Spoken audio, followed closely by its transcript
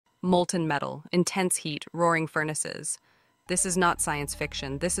Molten metal, intense heat, roaring furnaces. This is not science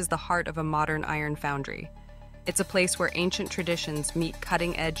fiction. This is the heart of a modern iron foundry. It's a place where ancient traditions meet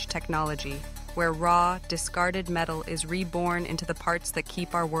cutting-edge technology, where raw, discarded metal is reborn into the parts that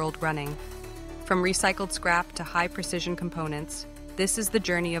keep our world running. From recycled scrap to high-precision components, this is the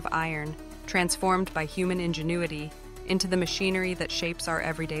journey of iron, transformed by human ingenuity into the machinery that shapes our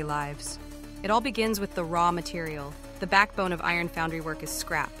everyday lives. It all begins with the raw material. The backbone of iron foundry work is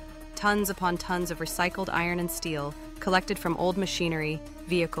scrap. Tons upon tons of recycled iron and steel collected from old machinery,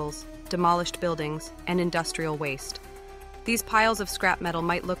 vehicles, demolished buildings, and industrial waste. These piles of scrap metal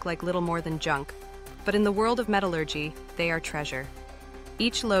might look like little more than junk, but in the world of metallurgy, they are treasure.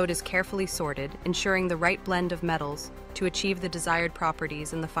 Each load is carefully sorted, ensuring the right blend of metals to achieve the desired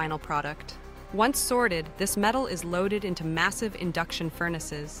properties in the final product. Once sorted, this metal is loaded into massive induction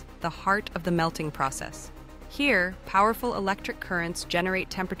furnaces, the heart of the melting process. Here, powerful electric currents generate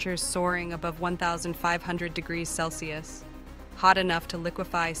temperatures soaring above 1,500 degrees Celsius, hot enough to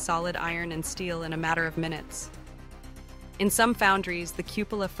liquefy solid iron and steel in a matter of minutes. In some foundries, the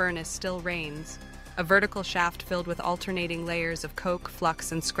cupola furnace still reigns, a vertical shaft filled with alternating layers of coke,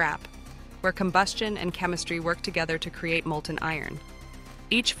 flux, and scrap, where combustion and chemistry work together to create molten iron.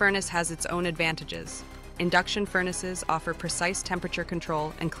 Each furnace has its own advantages. Induction furnaces offer precise temperature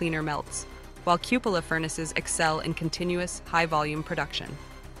control and cleaner melts, while cupola furnaces excel in continuous, high-volume production.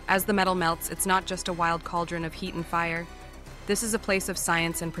 As the metal melts, it's not just a wild cauldron of heat and fire. This is a place of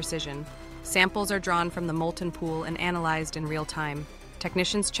science and precision. Samples are drawn from the molten pool and analyzed in real time.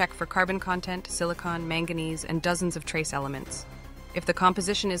 Technicians check for carbon content, silicon, manganese, and dozens of trace elements. If the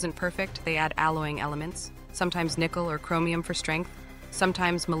composition isn't perfect, they add alloying elements, sometimes nickel or chromium for strength,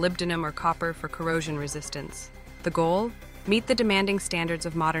 sometimes molybdenum or copper for corrosion resistance. The goal? Meet the demanding standards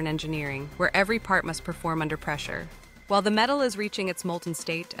of modern engineering, where every part must perform under pressure. While the metal is reaching its molten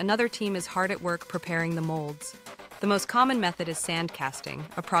state, another team is hard at work preparing the molds. The most common method is sand casting,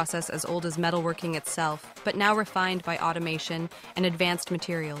 a process as old as metalworking itself, but now refined by automation and advanced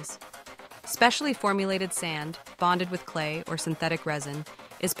materials. Specially formulated sand, bonded with clay or synthetic resin,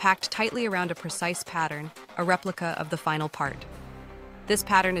 is packed tightly around a precise pattern, a replica of the final part. This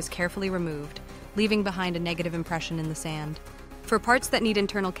pattern is carefully removed, leaving behind a negative impression in the sand. For parts that need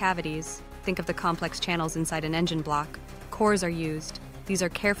internal cavities, think of the complex channels inside an engine block, cores are used. These are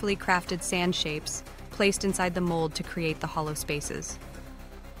carefully crafted sand shapes, placed inside the mold to create the hollow spaces.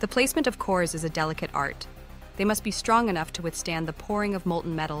 The placement of cores is a delicate art. They must be strong enough to withstand the pouring of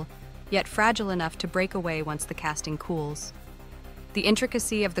molten metal, yet fragile enough to break away once the casting cools. The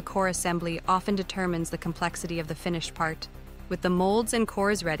intricacy of the core assembly often determines the complexity of the finished part. With the molds and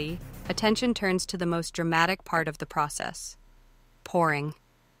cores ready, attention turns to the most dramatic part of the process: pouring.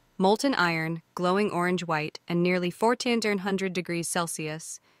 Molten iron, glowing orange-white and nearly 1400 degrees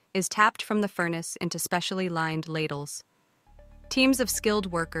Celsius, is tapped from the furnace into specially lined ladles. Teams of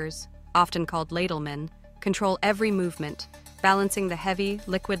skilled workers, often called ladlemen, control every movement, balancing the heavy,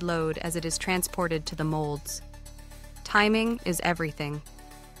 liquid load as it is transported to the molds. Timing is everything.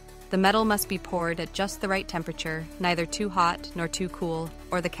 The metal must be poured at just the right temperature, neither too hot nor too cool,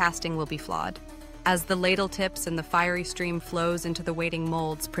 or the casting will be flawed. As the ladle tips and the fiery stream flows into the waiting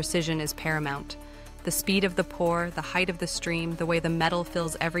molds, precision is paramount. The speed of the pour, the height of the stream, the way the metal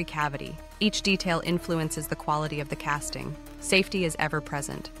fills every cavity. Each detail influences the quality of the casting. Safety is ever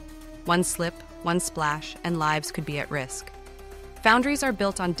present. One slip, one splash, and lives could be at risk. Foundries are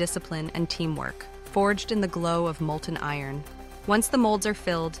built on discipline and teamwork, forged in the glow of molten iron. Once the molds are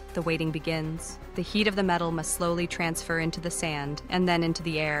filled, the waiting begins. The heat of the metal must slowly transfer into the sand and then into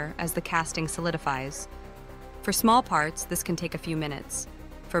the air as the casting solidifies. For small parts, this can take a few minutes.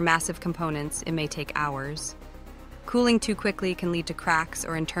 For massive components, it may take hours. Cooling too quickly can lead to cracks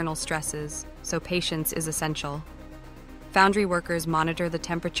or internal stresses, so patience is essential. Foundry workers monitor the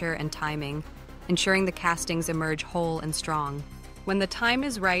temperature and timing, ensuring the castings emerge whole and strong. When the time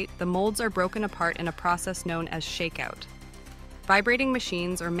is right, the molds are broken apart in a process known as shakeout. Vibrating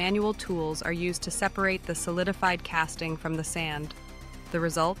machines or manual tools are used to separate the solidified casting from the sand. The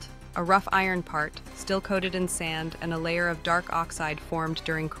result? A rough iron part, still coated in sand, and a layer of dark oxide formed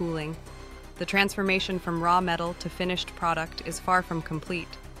during cooling. The transformation from raw metal to finished product is far from complete,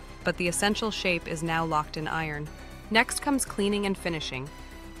 but the essential shape is now locked in iron. Next comes cleaning and finishing.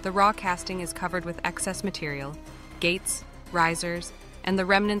 The raw casting is covered with excess material, gates, risers, and the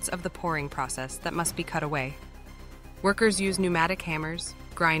remnants of the pouring process that must be cut away. Workers use pneumatic hammers,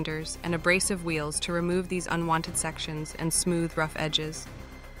 grinders, and abrasive wheels to remove these unwanted sections and smooth rough edges.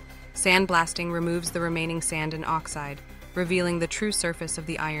 Sandblasting removes the remaining sand and oxide, revealing the true surface of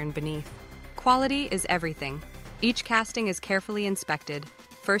the iron beneath. Quality is everything. Each casting is carefully inspected,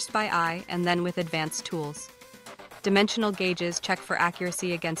 first by eye and then with advanced tools. Dimensional gauges check for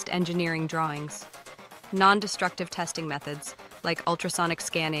accuracy against engineering drawings. Non-destructive testing methods, like ultrasonic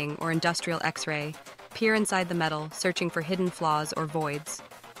scanning or industrial X-ray, peer inside the metal, searching for hidden flaws or voids.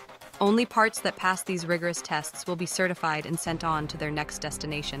 Only parts that pass these rigorous tests will be certified and sent on to their next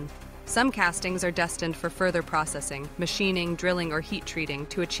destination. Some castings are destined for further processing, machining, drilling, or heat treating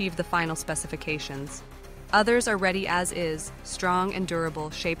to achieve the final specifications. Others are ready as is, strong and durable,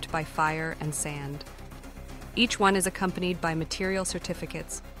 shaped by fire and sand. Each one is accompanied by material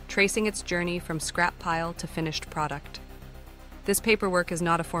certificates, tracing its journey from scrap pile to finished product. This paperwork is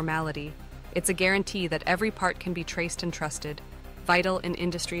not a formality. It's a guarantee that every part can be traced and trusted, vital in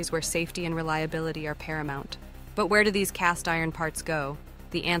industries where safety and reliability are paramount. But where do these cast iron parts go?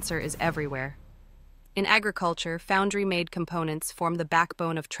 The answer is everywhere. In agriculture, foundry-made components form the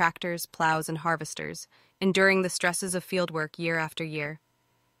backbone of tractors, plows, and harvesters, enduring the stresses of fieldwork year after year.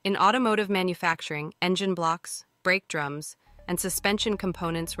 In automotive manufacturing, engine blocks, brake drums, and suspension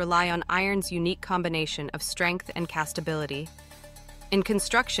components rely on iron's unique combination of strength and castability. In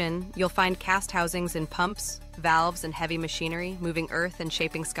construction, you'll find cast housings in pumps, valves, and heavy machinery, moving earth and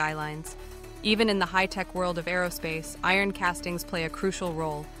shaping skylines. Even in the high-tech world of aerospace, iron castings play a crucial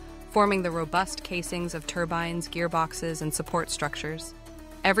role, forming the robust casings of turbines, gearboxes, and support structures.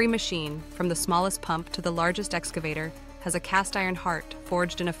 Every machine, from the smallest pump to the largest excavator, has a cast iron heart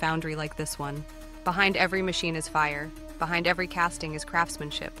forged in a foundry like this one. Behind every machine is fire. Behind every casting is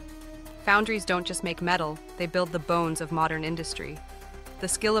craftsmanship. Foundries don't just make metal, they build the bones of modern industry. The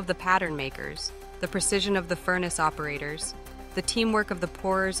skill of the pattern makers, the precision of the furnace operators, the teamwork of the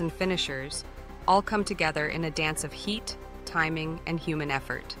pourers and finishers, all come together in a dance of heat, timing, and human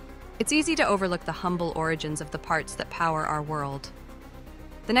effort. It's easy to overlook the humble origins of the parts that power our world.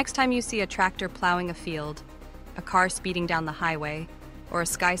 The next time you see a tractor plowing a field, a car speeding down the highway, or a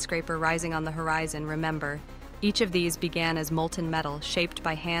skyscraper rising on the horizon, remember, each of these began as molten metal shaped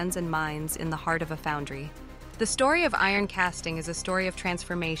by hands and minds in the heart of a foundry. The story of iron casting is a story of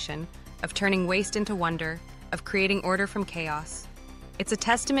transformation, of turning waste into wonder, of creating order from chaos. It's a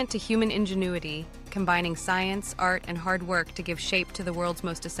testament to human ingenuity, combining science, art, and hard work to give shape to the world's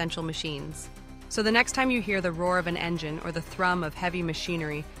most essential machines. So the next time you hear the roar of an engine or the thrum of heavy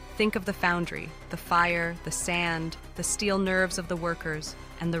machinery, think of the foundry, the fire, the sand, the steel nerves of the workers,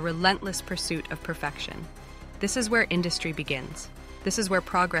 and the relentless pursuit of perfection. This is where industry begins. This is where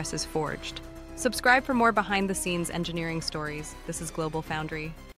progress is forged. Subscribe for more behind-the-scenes engineering stories. This is Global Foundry.